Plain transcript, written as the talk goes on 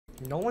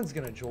no one's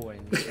gonna join,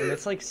 and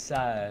it's like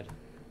sad.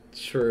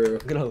 True.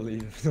 I'm gonna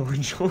leave if no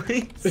one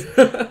joins.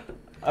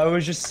 I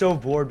was just so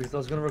bored because I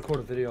was gonna record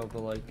a video,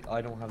 but like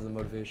I don't have the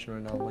motivation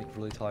right now. I'm like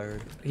really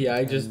tired. Yeah,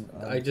 I just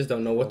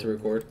don't know what to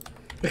record.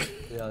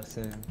 Yeah,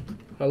 same.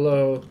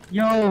 Hello.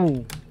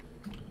 Yo!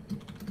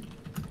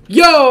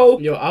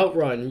 Yo,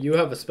 Outrun, you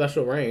have a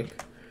special rank.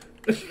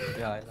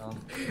 Yeah, I know.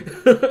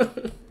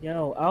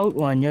 Yo,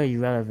 Outrun, you're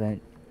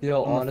irrelevant.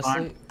 Yo, I'm a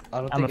honestly, I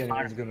don't I'm think a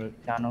anyone's gonna.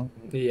 Channel.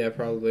 Yeah,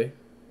 probably.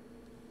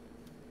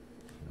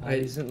 Why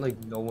isn't like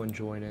no one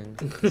joining?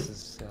 This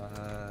is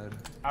sad.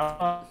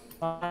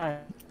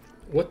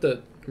 What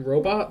the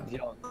robot?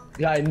 Yo,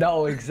 yeah, I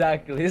know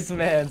exactly. This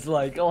man's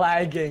like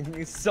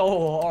lagging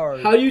so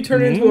hard. How do you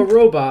turn into a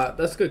robot?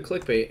 That's good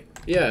clickbait.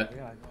 Yeah.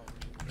 Yeah, I know.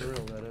 For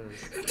real, that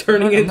is.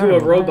 Turning into a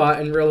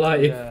robot in real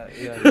life.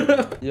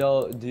 Yeah.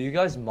 Yo, do you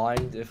guys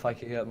mind if I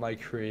can get my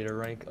creator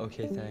rank?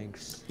 Okay,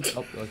 thanks.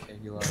 Oh, okay,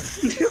 you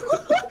left.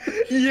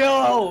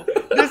 Yo,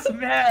 this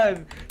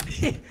man.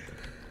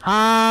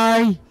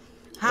 Hi!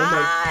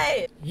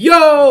 Hi!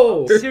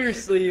 Yo!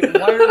 Seriously,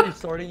 why are we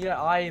starting yet?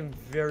 I am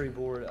very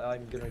bored.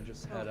 I'm gonna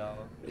just head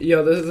out.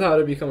 Yo, this is how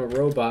to become a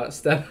robot.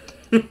 Step.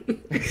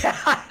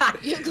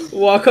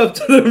 Walk up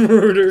to the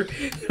murder,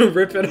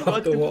 rip it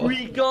off the wall.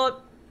 Freak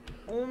up.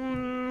 Oh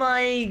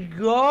my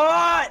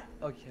god!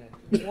 Okay.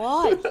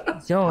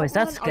 What? Yo, is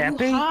that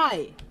Skeppy?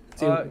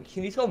 Skeppy?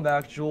 Can you tell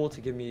Mac Jewel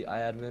to give me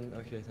admin?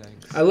 Okay,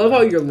 thanks. I love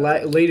how your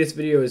latest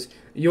video is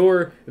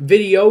your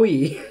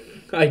video-y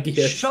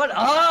idea. Shut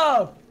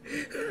up!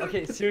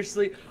 Okay,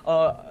 seriously,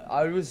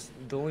 the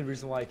only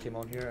reason why I came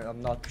on here,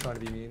 I'm not trying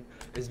to be mean,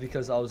 is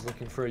because I was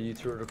looking for a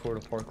YouTuber to record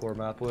a parkour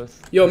map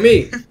with. Yo,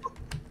 me!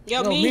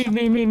 Yo, Me.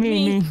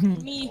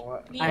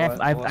 I have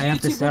the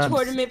YouTuber subs.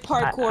 tournament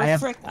parkour,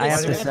 frick I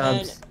have this the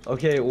event. subs.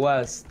 Okay,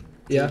 Wes.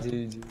 Yeah. Do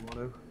you want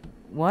to?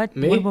 What?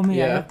 Me? What about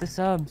me? I Yeah. have the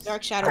subs.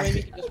 Dark Shadow, maybe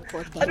you can just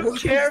record that. I don't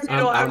care if you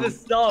don't have the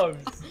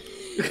subs.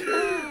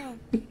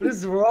 What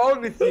is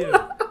wrong with you?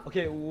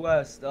 Okay,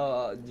 Wes, do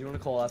you want to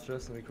call after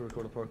us and we can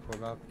record a parkour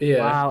map?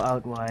 Yeah. Wow,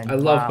 Outrun. I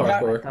love Wow.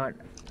 parkour.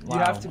 Wow. You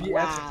have to be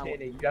Wow.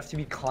 entertaining. You have to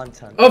be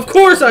content. Of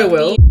course I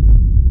will!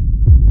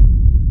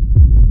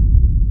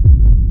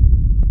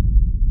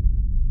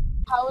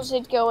 How's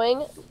it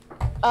going?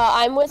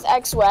 I'm with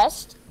X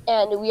West,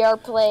 and we are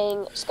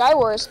playing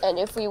Skywars, and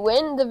if we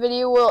win, the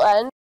video will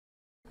end.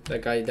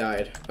 That guy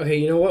died. Okay,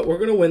 you know what? We're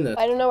gonna win this.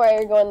 I don't know why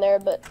you're going there,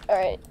 but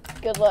alright,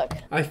 good luck.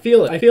 I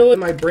feel it. I feel it in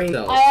my brain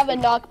cells. I have a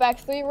knockback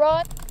 3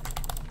 rod.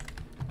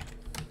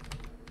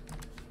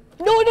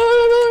 No!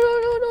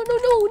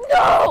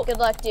 Good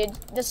luck, dude.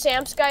 The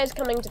Samps guy is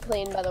coming to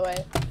clean, by the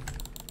way.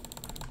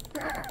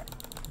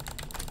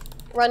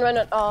 Run.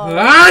 Oh.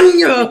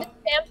 Anya! The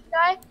Samps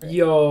guy?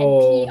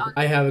 Yo,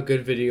 I have a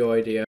good video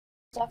idea.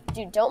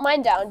 Dude, don't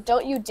mine down.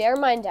 Don't you dare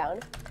mine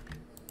down.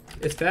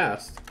 It's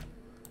fast.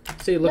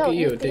 See, look at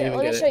you. Didn't even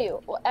let get me it. show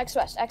you. Well, X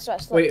West.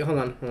 Look. Wait, hold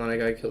on. I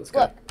gotta kill this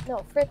guy. Look.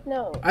 No, frick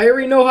no. I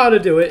already know how to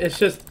do it. It's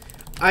just,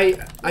 I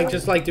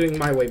just like doing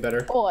my way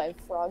better. Oh, I have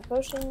frog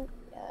potion.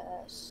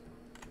 Yes.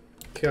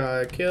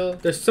 Kill.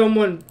 There's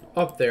someone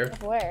up there.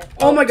 Where?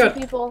 Oh my 2 god.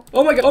 people.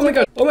 Oh my god.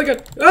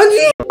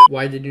 Anya!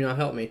 Why did you not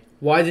help me?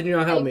 I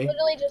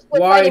literally just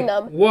was Why? fighting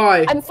them.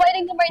 Why? I'm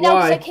fighting them right now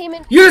because Why? I came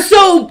in. You're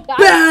so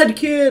bad,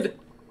 kid!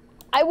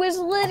 I was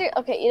literally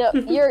okay. You know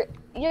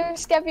your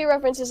Skeppy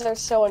references are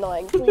so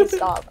annoying. Please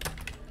stop.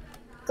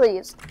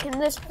 Please,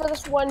 for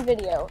this one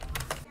video.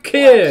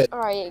 Kid! All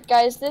right,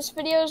 guys. This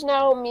video is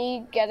now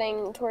me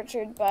getting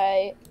tortured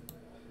by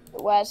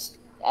West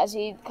as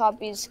he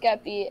copies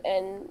Skeppy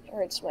and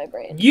hurts my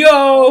brain.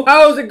 Yo!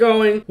 How's it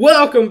going?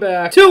 Welcome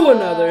back to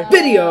another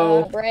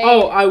video. Brain.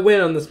 Oh, I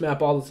win on this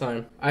map all the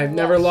time. I've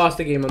never Yes. lost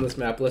a game on this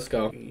map. Let's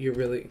go. You're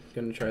really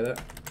gonna try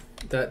that?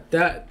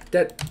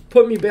 That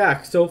put me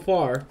back so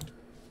far.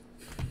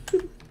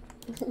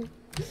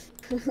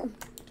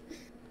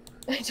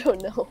 I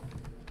don't know.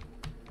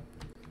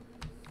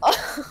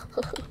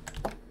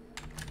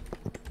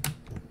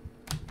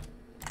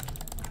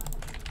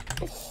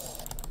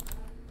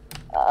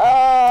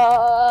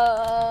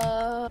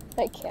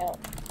 I can't.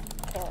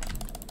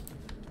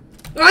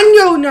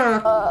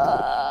 Anyona!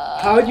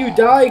 How'd you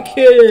die,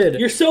 kid?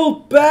 You're so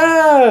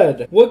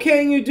bad! What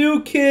can you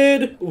do,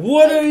 kid?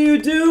 What are you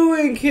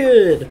doing,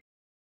 kid?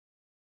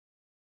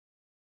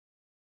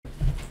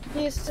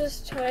 He's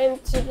just trying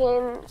to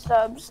gain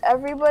subs.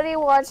 Everybody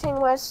watching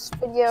West's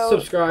video.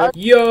 Subscribe.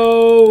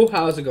 Yo!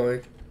 How's it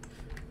going?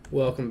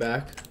 Welcome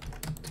back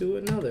to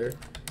another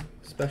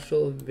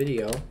special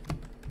video.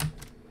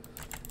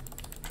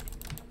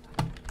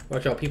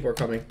 Watch out, people are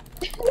coming.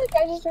 The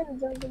guy just tried to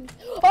jump in.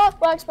 Oh,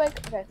 black spike.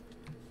 Okay.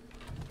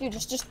 Dude,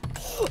 just.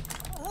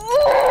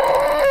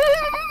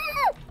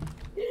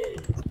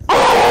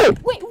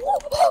 Wait.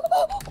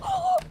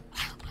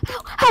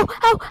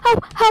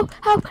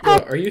 Yo,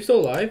 are you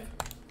still alive?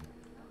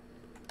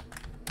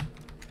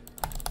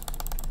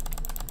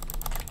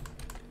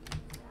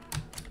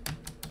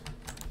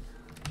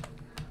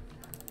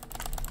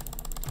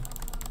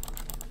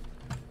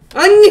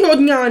 Anyo!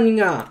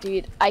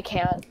 Dude, I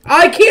can't.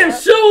 I can't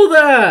show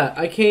that!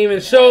 I can't even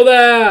show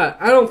that!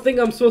 I don't think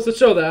I'm supposed to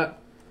show that.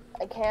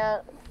 I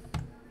can't.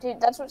 Dude,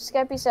 that's what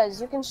Skeppy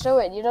says. You can show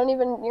it. You're not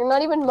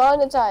even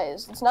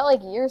monetized. It's not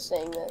like you're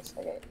saying this.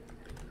 Okay.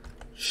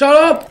 Shut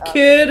up,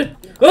 kid!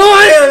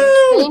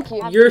 Oh, Thank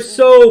you. You're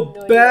so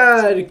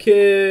bad,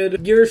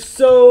 kid. You're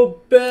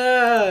so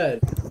bad.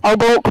 I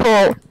don't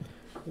care.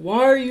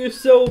 Why are you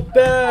so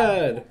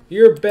bad?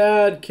 You're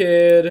bad,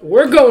 kid.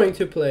 We're going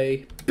to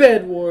play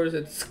Bed Wars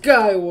and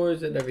Sky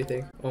Wars and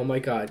everything. Oh my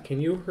god, can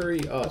you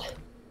hurry up?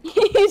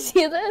 You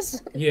see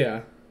this?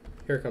 Yeah.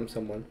 Here comes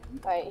someone.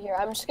 Alright, here.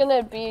 I'm just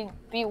gonna be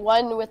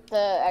one with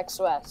the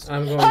XOS.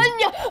 I'm going.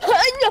 Hanya!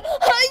 Hanya!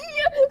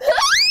 Hanya!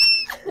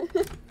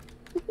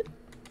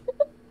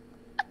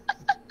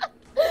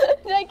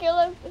 Did I kill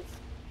him?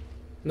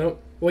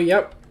 Nope. Well,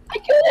 yep. I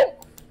killed him!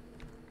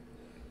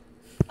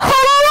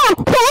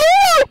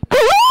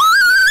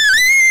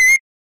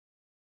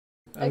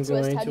 I'm XOS,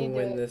 going how to do you do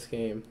win it? this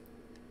game.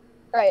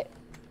 Right.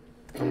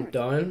 I'm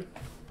done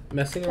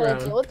messing Gonna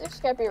deal around. with their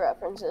Skeppy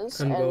references.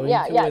 I'm and going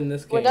yeah, to yeah. win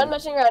this We're game. done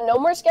messing around. No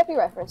more Skeppy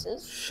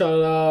references.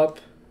 Shut up.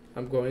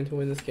 I'm going to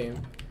win this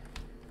game.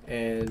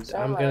 And So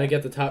I'm am gonna I.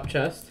 get the top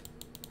chest.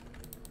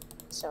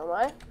 So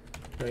am I.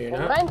 No, you're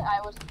Never not. mind.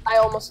 I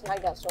almost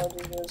got sold.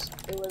 It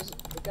was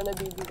gonna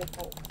be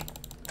beautiful.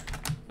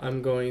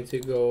 I'm going to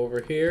go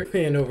over here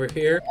and over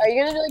here. Are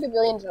you gonna do like a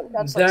billion jump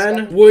cuts? Like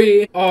Then Skeppy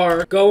we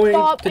are going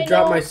Stop, to I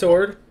drop know. my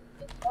sword.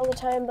 all the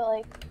time, but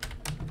like.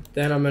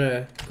 Then I'm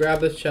gonna grab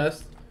this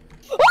chest.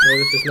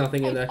 Notice there's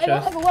nothing in that I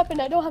don't chest. have a weapon.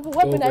 I don't have a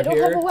weapon. I over don't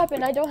have here. a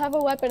weapon. I don't have a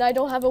weapon. I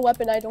don't have a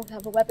weapon. I don't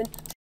have a weapon.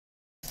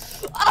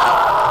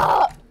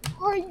 Ah!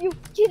 Are you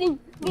kidding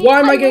me? Why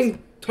am I was-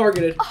 getting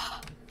targeted?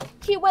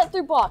 He went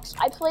through blocks.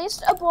 I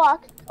placed a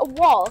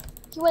wall.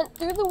 He went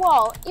through the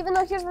wall. Even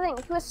though here's the thing,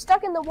 he was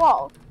stuck in the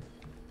wall.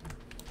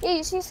 Yeah,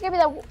 you see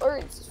Skeppy or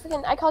it's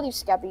freaking. I called you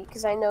Skeppy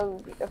because I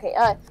know. Okay.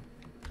 Yeah.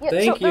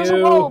 Thank so there's a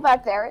you. wall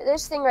back there.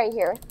 This thing right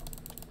here,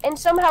 and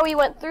somehow he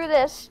went through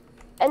this.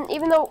 And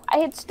even though I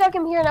had stuck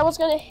him here, and I was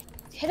gonna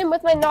hit him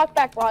with my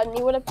knockback rod, and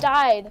he would have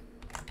died.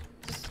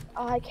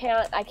 Oh, I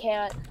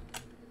can't.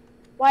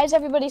 Why is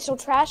everybody so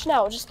trash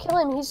now? Just kill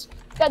him. He's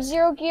got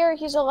 0 gear.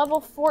 He's a level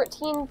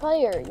 14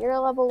 player. You're a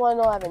level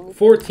 111.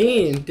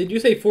 14? Did you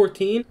say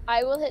 14?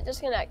 I will hit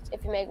disconnect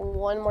if you make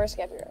one more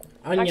Skeppy run.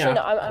 Anya. Actually,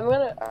 no. I'm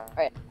gonna. All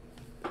right.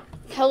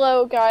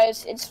 Hello,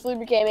 guys. It's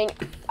Fluber Gaming.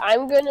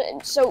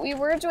 So we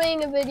were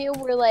doing a video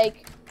where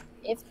like,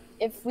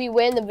 if we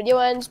win, the video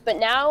ends. But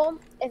now,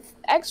 if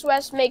X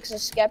West makes a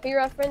Skeppy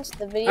reference,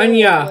 the video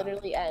Anya. will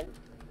literally end.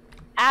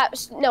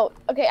 No.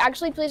 Okay.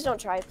 Actually, please don't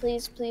try.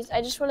 Please.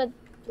 I just want to.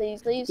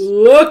 Please.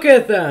 Look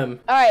at them.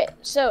 All right.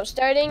 So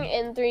starting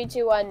in 3,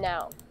 2, 1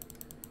 now.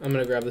 I'm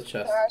gonna grab the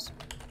chest. There are some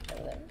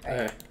over there. All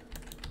right. Okay.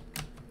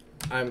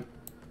 I'm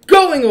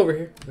going over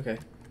here. Okay.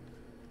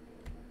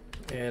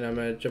 And I'm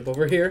gonna jump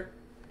over here.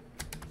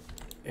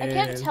 I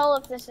can't tell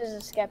if this is a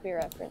Skeppy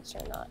reference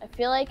or not. I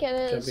feel like it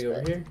is. Jumping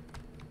over but- here.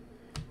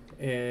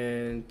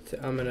 And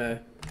I'm gonna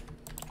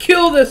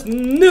kill this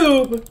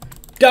noob.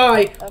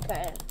 Die.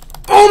 Okay.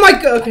 Oh my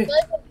god. I Okay. feel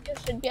like the video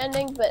should be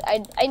ending, but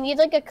I need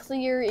like a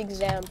clear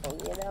example,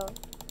 you know?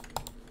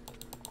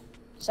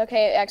 It's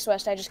okay, X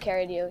West, I just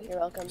carried you. You're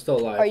welcome. Still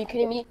alive. Are you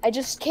kidding me? I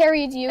just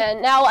carried you,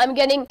 and now I'm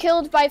getting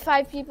killed by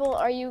 5 people.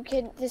 Are you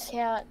kidding?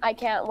 I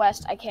can't,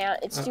 West. I can't.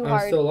 It's too I'm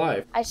hard. still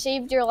alive. I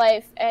saved your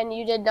life, and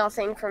you did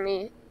nothing for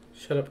me.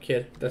 Shut up,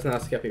 kid. That's not a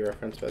Skeppy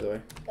reference, by the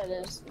way. That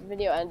is, the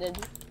video ended.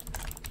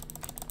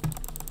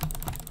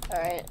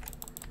 Alright.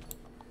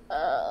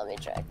 Let me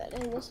track that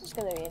in. This is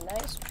gonna be a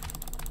nice.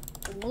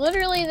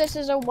 Literally, this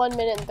is a 1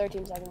 minute and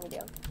 13-second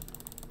video.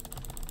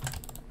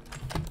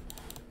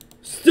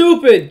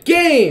 Stupid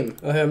game!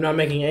 Okay, I'm not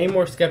making any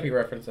more Skeppy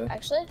references.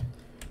 Actually?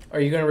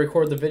 Are you gonna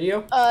record the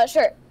video?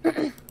 Sure.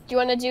 Do you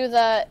want to do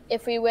the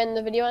if we win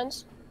the video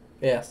ends?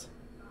 Yes.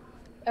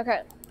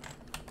 Okay.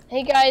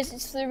 Hey guys,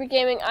 it's Fluber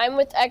Gaming. I'm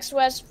with X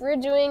West. We're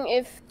doing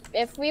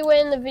if we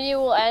win the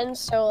video will end.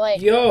 So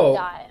like Yo,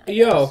 die. I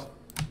yo. guess.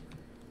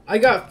 I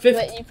got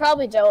 50. But you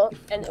probably don't.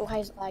 And why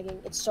is it lagging?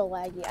 It's so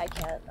laggy. I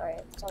can't. All right,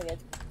 it's all good.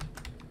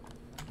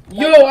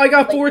 Yo, I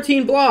got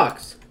 14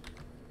 blocks.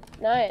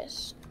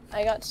 Nice.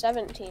 I got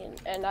 17,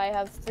 and I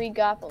have 3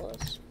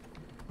 gapples.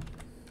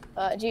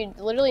 Dude,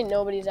 literally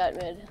nobody's at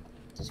mid.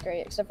 This is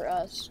great, except for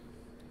us.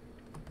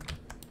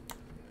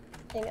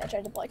 Dang it, I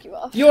tried to block you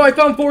off. Yo, I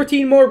found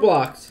 14 more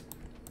blocks.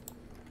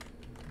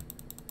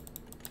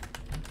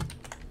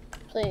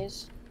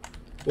 Please.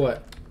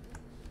 What?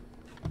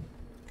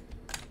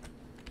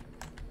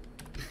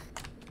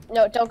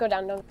 No, don't go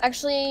down. Don't.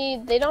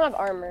 Actually, they don't have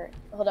armor.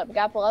 Hold up.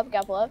 Gapple up.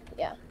 Gapple up.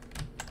 Yeah.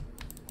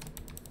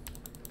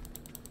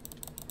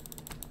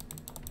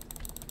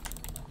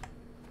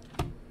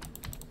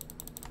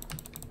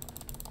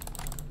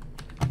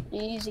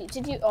 Easy.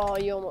 Did you? Oh,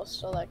 you almost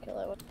stole that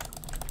kill.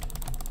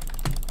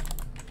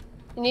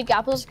 You need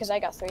gapples? Because I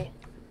got 3.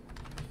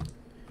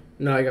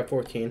 No, I got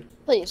 14.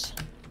 Please.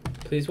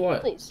 Please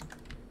what? Please.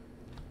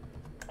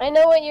 I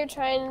know what you're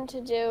trying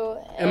to do.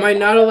 Am I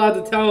not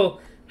allowed to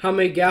tell How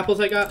many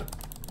apples I got?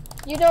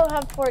 You don't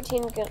have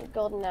 14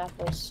 golden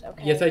apples,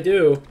 okay? Yes, I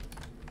do.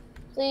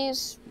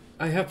 Please.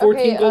 I have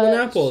 14 golden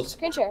apples.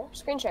 Screen share.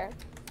 Screen share.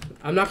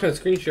 I'm not gonna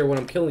screen share when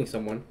I'm killing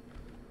someone.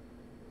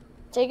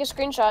 Take a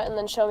screenshot and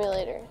then show me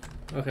later.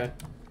 Okay.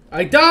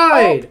 I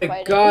died! Oh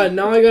my god,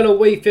 now I gotta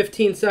wait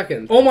 15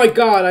 seconds. Oh my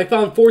god, I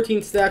found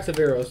 14 stacks of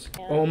arrows.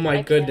 Oh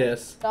my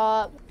goodness.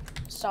 Stop.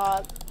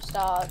 Stop.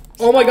 Stop.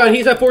 Oh my god,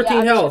 he's at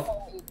 14 health.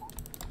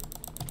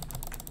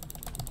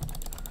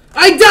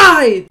 I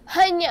died!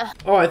 Hanya.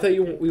 Oh, I thought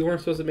we weren't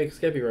supposed to make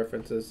Skeppy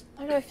references.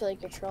 Why do I feel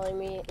like you're trolling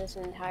me this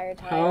entire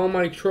time? How am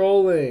I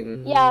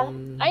trolling? Yeah,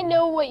 I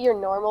know what your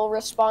normal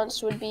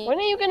response would be. When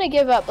are you gonna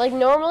give up? Like,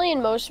 normally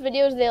in most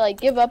videos, they, like,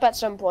 give up at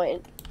some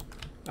point.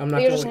 I'm not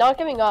But you're just not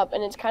giving up,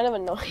 and it's kind of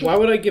annoying. Why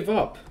would I give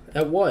up?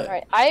 At what?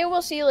 Alright, I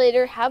will see you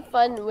later. Have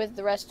fun with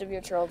the rest of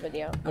your troll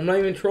video. I'm not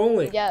even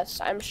trolling.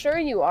 Yes, I'm sure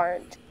you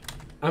aren't.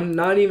 I'm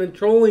not even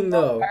trolling,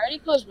 though. I already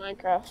closed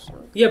Minecraft. So.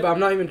 Yeah, but I'm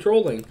not even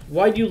trolling.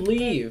 Why'd you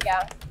leave?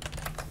 Yeah.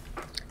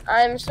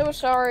 I'm so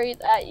sorry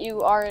that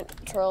you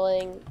aren't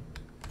trolling.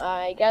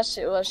 I guess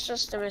it was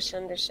just a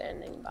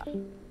misunderstanding. Bye.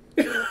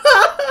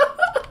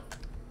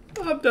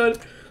 I'm done.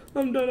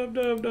 I'm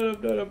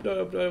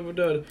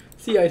done.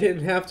 See, I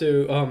didn't have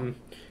to,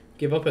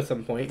 give up at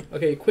some point.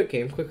 Okay, quick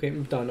game.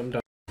 I'm done.